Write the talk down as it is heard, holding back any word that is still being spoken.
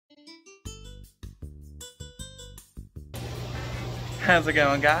How's it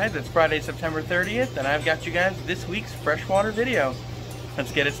going, guys? It's Friday, September 30th, and I've got you guys this week's freshwater video.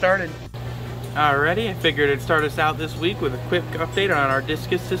 Let's get it started. Alrighty, I figured I'd start us out this week with a quick update on our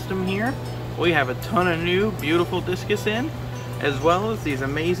discus system here. We have a ton of new, beautiful discus in, as well as these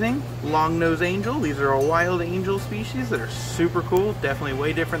amazing long-nosed angel. These are a wild angel species that are super cool, definitely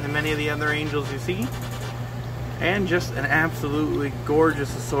way different than many of the other angels you see. And just an absolutely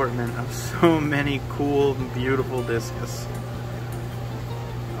gorgeous assortment of so many cool and beautiful discus.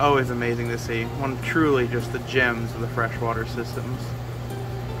 Always amazing to see. One truly just the gems of the freshwater systems.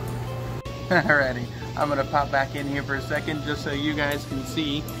 Alrighty, I'm gonna pop back in here for a second just so you guys can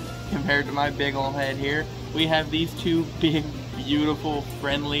see, compared to my big old head here, we have these two big, beautiful,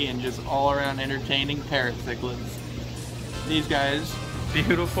 friendly, and just all around entertaining parrot cichlids. These guys,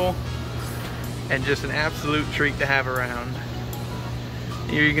 beautiful, and just an absolute treat to have around.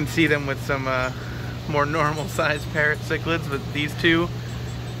 Here you can see them with some more normal sized parrot cichlids, but these two,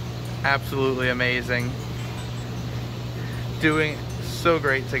 absolutely amazing. Doing so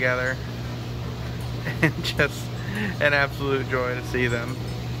great together. And just an absolute joy to see them.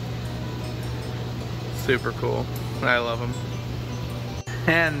 Super cool. I love them.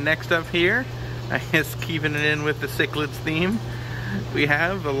 And next up here, I guess keeping it in with the cichlids theme, we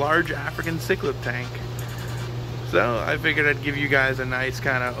have a large African cichlid tank. So I figured I'd give you guys a nice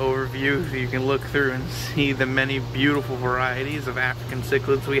kind of overview so you can look through and see the many beautiful varieties of African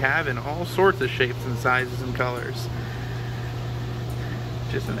cichlids we have in all sorts of shapes and sizes and colors.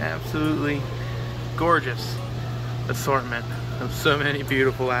 Just an absolutely gorgeous assortment of so many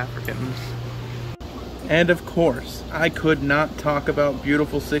beautiful Africans. And of course, I could not talk about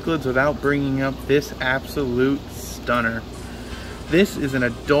beautiful cichlids without bringing up this absolute stunner. This is an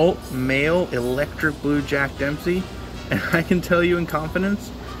adult male electric blue Jack Dempsey, and I can tell you in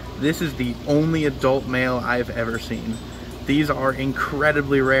confidence, this is the only adult male I've ever seen. These are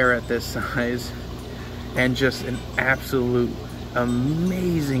incredibly rare at this size, and just an absolute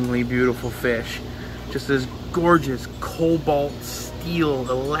amazingly beautiful fish. Just this gorgeous cobalt steel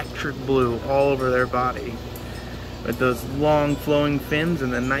electric blue all over their body, with those long flowing fins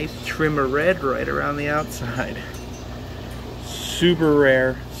and the nice trim of red right around the outside. Super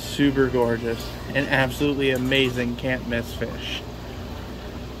rare, super gorgeous, and absolutely amazing can't miss fish.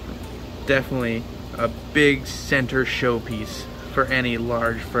 Definitely a big center showpiece for any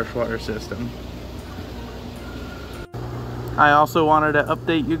large freshwater system. I also wanted to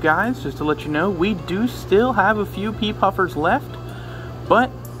update you guys just to let you know we do still have a few pea puffers left,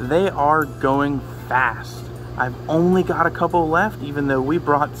 but they are going fast. I've only got a couple left, even though we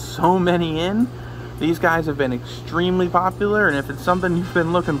brought so many in. These guys have been extremely popular, and if it's something you've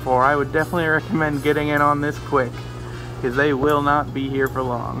been looking for, I would definitely recommend getting in on this quick, because they will not be here for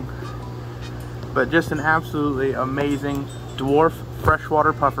long. But just an absolutely amazing dwarf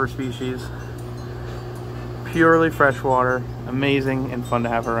freshwater puffer species. Purely freshwater, amazing and fun to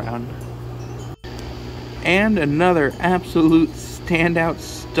have around. And another absolute standout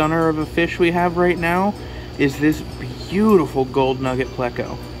stunner of a fish we have right now is this beautiful gold nugget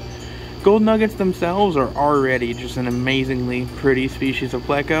pleco. Gold nuggets themselves are already just an amazingly pretty species of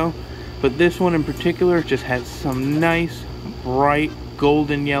pleco, but this one in particular just has some nice, bright,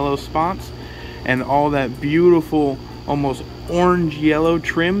 golden yellow spots, and all that beautiful, almost orange yellow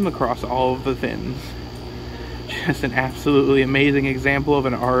trim across all of the fins. Just an absolutely amazing example of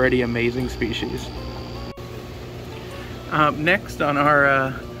an already amazing species. Next on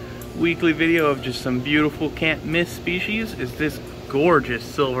our weekly video of just some beautiful can't miss species is this gorgeous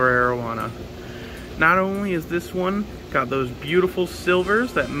silver arowana. Not only is this one got those beautiful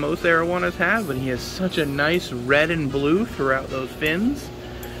silvers that most arowanas have, but he has such a nice red and blue throughout those fins,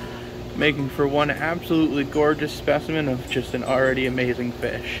 making for one absolutely gorgeous specimen of just an already amazing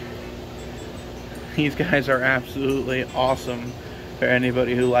fish. These guys are absolutely awesome for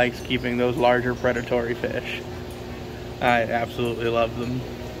anybody who likes keeping those larger predatory fish. I absolutely love them.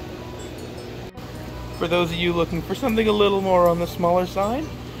 For those of you looking for something a little more on the smaller side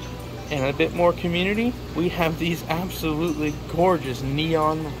and a bit more community, we have these absolutely gorgeous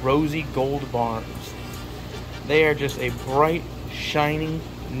neon rosy gold barbs. They are just a bright, shiny,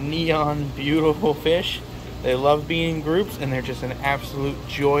 neon, beautiful fish. They love being in groups, and they're just an absolute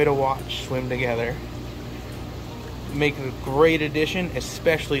joy to watch swim together. Make a great addition,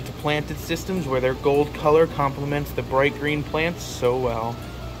 especially to planted systems where their gold color complements the bright green plants so well.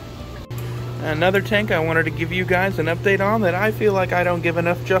 Another tank I wanted to give you guys an update on that I feel like I don't give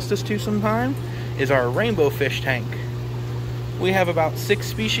enough justice to sometimes is our rainbow fish tank. We have about 6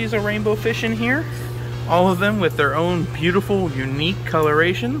 species of rainbow fish in here, all of them with their own beautiful, unique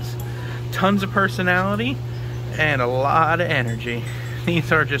colorations, tons of personality, and a lot of energy.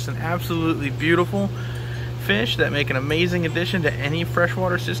 These are just an absolutely beautiful fish that make an amazing addition to any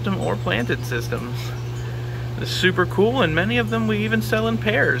freshwater system or planted systems. It's super cool, and many of them we even sell in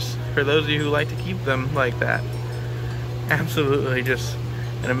pairs for those of you who like to keep them like that. Absolutely just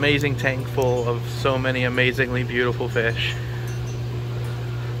an amazing tank full of so many amazingly beautiful fish.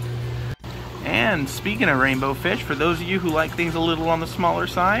 And speaking of rainbow fish, for those of you who like things a little on the smaller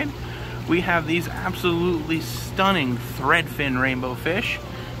side, we have these absolutely stunning threadfin rainbow fish,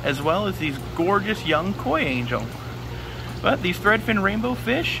 as well as these gorgeous young koi angel. But these threadfin rainbow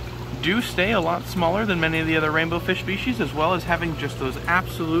fish do stay a lot smaller than many of the other rainbow fish species, as well as having just those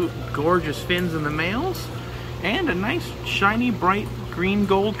absolute gorgeous fins in the males and a nice shiny bright green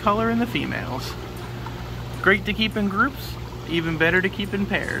gold color in the females. Great to keep in groups, even better to keep in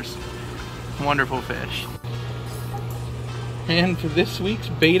pairs. Wonderful fish. And for this week's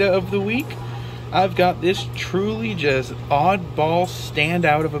beta of the week, I've got this truly just oddball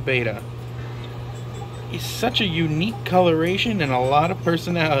standout of a beta. He's such a unique coloration and a lot of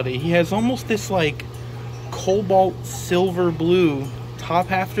personality. He has almost this like cobalt silver blue top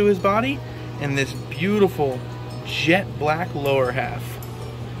half to his body and this beautiful jet black lower half.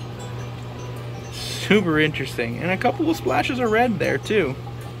 Super interesting, and a couple of splashes of red there too.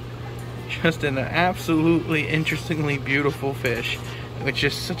 Just an absolutely interestingly beautiful fish with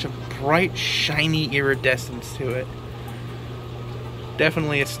just such a bright shiny iridescence to it.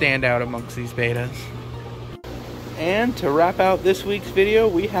 Definitely a standout amongst these betas. And to wrap out this week's video,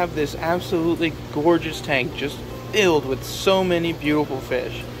 we have this absolutely gorgeous tank just filled with so many beautiful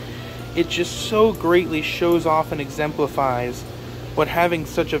fish. It just so greatly shows off and exemplifies what having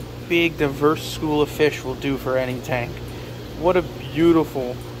such a big diverse school of fish will do for any tank. What a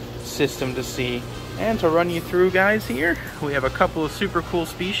beautiful system to see. And to run you through, guys, here we have a couple of super cool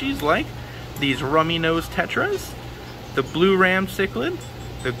species like these rummy nose tetras, the blue ram cichlid,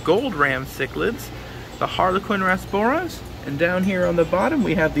 the gold ram cichlids, the harlequin rasboras, and down here on the bottom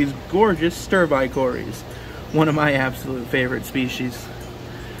we have these gorgeous sterbicories, one of my absolute favorite species,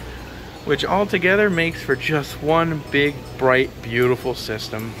 which all together makes for just one big bright beautiful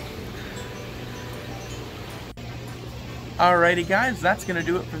system. Alrighty guys, that's going to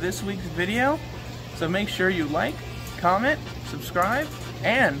do it for this week's video. So make sure you like, comment, subscribe,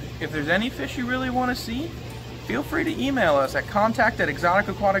 and if there's any fish you really want to see, feel free to email us at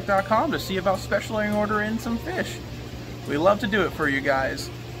contact@exoticaquatic.com to see about specially ordering some fish. We love to do it for you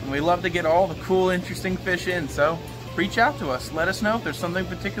guys, and we love to get all the cool, interesting fish in, so reach out to us. Let us know if there's something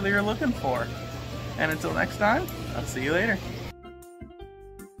particular you're looking for. And until next time, I'll see you later.